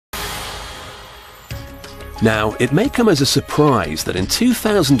Now, it may come as a surprise that in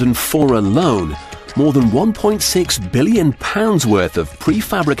 2004 alone, more than £1.6 billion worth of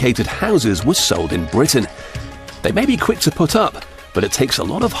prefabricated houses were sold in Britain. They may be quick to put up, but it takes a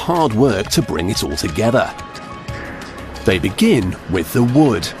lot of hard work to bring it all together. They begin with the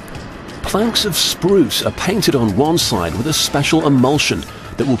wood. Planks of spruce are painted on one side with a special emulsion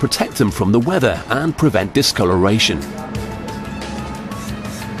that will protect them from the weather and prevent discoloration.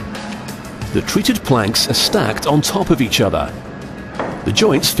 The treated planks are stacked on top of each other. The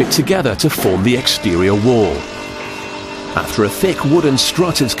joints fit together to form the exterior wall. After a thick wooden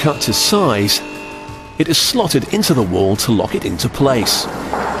strut is cut to size, it is slotted into the wall to lock it into place.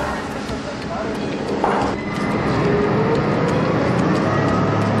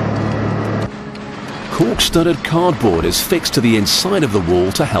 Cork-studded cardboard is fixed to the inside of the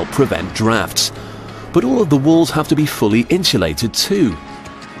wall to help prevent drafts, but all of the walls have to be fully insulated too.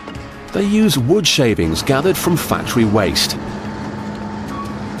 They use wood shavings gathered from factory waste.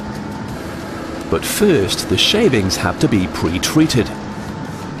 But first, the shavings have to be pre-treated.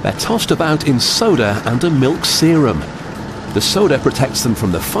 They're tossed about in soda and a milk serum. The soda protects them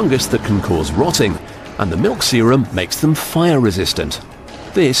from the fungus that can cause rotting, and the milk serum makes them fire resistant.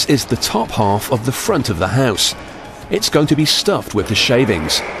 This is the top half of the front of the house. It's going to be stuffed with the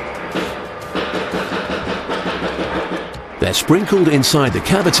shavings. They're sprinkled inside the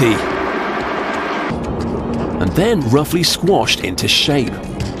cavity and then roughly squashed into shape.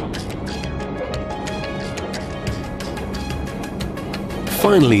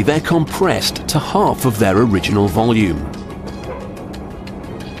 Finally, they're compressed to half of their original volume.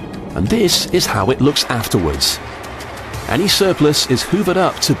 And this is how it looks afterwards. Any surplus is hoovered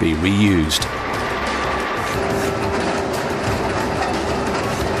up to be reused.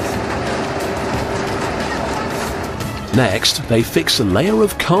 Next, they fix a layer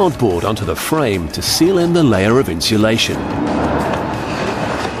of cardboard onto the frame to seal in the layer of insulation.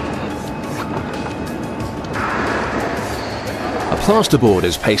 A plasterboard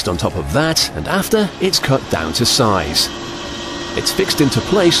is pasted on top of that, and after, it's cut down to size. It's fixed into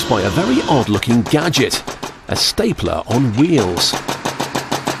place by a very odd-looking gadget, a stapler on wheels.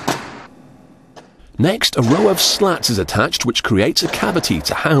 Next, a row of slats is attached which creates a cavity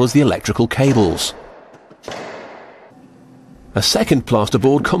to house the electrical cables. A second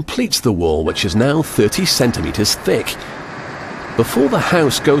plasterboard completes the wall, which is now 30 centimeters thick. Before the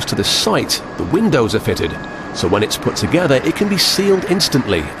house goes to the site, the windows are fitted, so when it's put together it can be sealed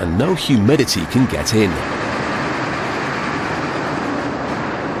instantly and no humidity can get in.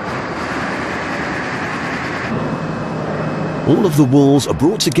 All of the walls are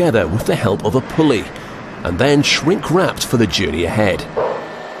brought together with the help of a pulley, and then shrink-wrapped for the journey ahead.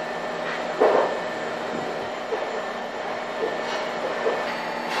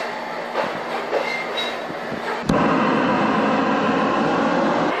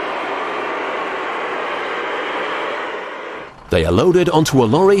 They are loaded onto a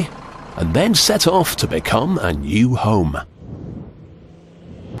lorry, and then set off to become a new home.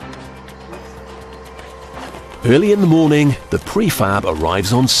 Early in the morning, the prefab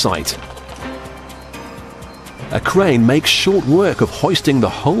arrives on site. A crane makes short work of hoisting the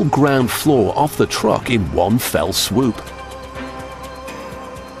whole ground floor off the truck in one fell swoop.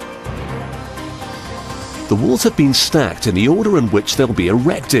 The walls have been stacked in the order in which they'll be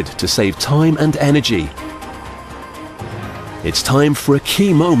erected to save time and energy. It's time for a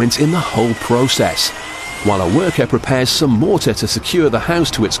key moment in the whole process. While a worker prepares some mortar to secure the house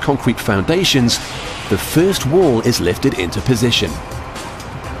to its concrete foundations, the first wall is lifted into position.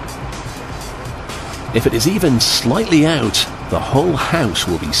 If it is even slightly out, the whole house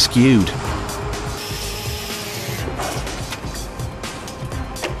will be skewed.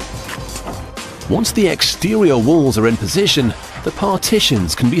 Once the exterior walls are in position, the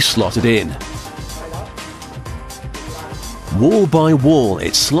partitions can be slotted in. Wall by wall,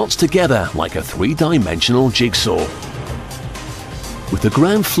 it slots together like a three-dimensional jigsaw. With the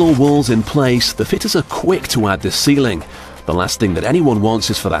ground floor walls in place, the fitters are quick to add the ceiling. The last thing that anyone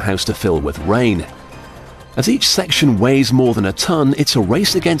wants is for the house to fill with rain. As each section weighs more than a ton, it's a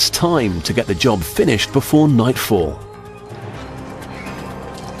race against time to get the job finished before nightfall.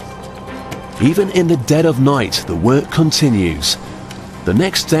 Even in the dead of night, the work continues. The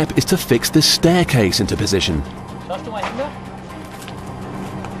next step is to fix the staircase into position.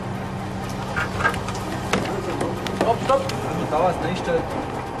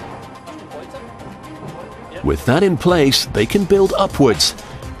 With that in place, they can build upwards,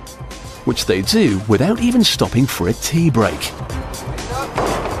 which they do without even stopping for a tea break.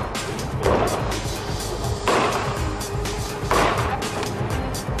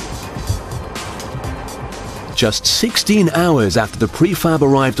 Just 16 hours after the prefab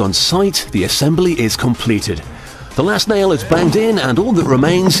arrived on site, the assembly is completed. The last nail is banged in and all that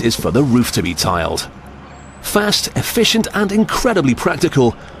remains is for the roof to be tiled. Fast, efficient and incredibly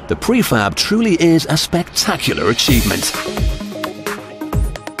practical, the prefab truly is a spectacular achievement.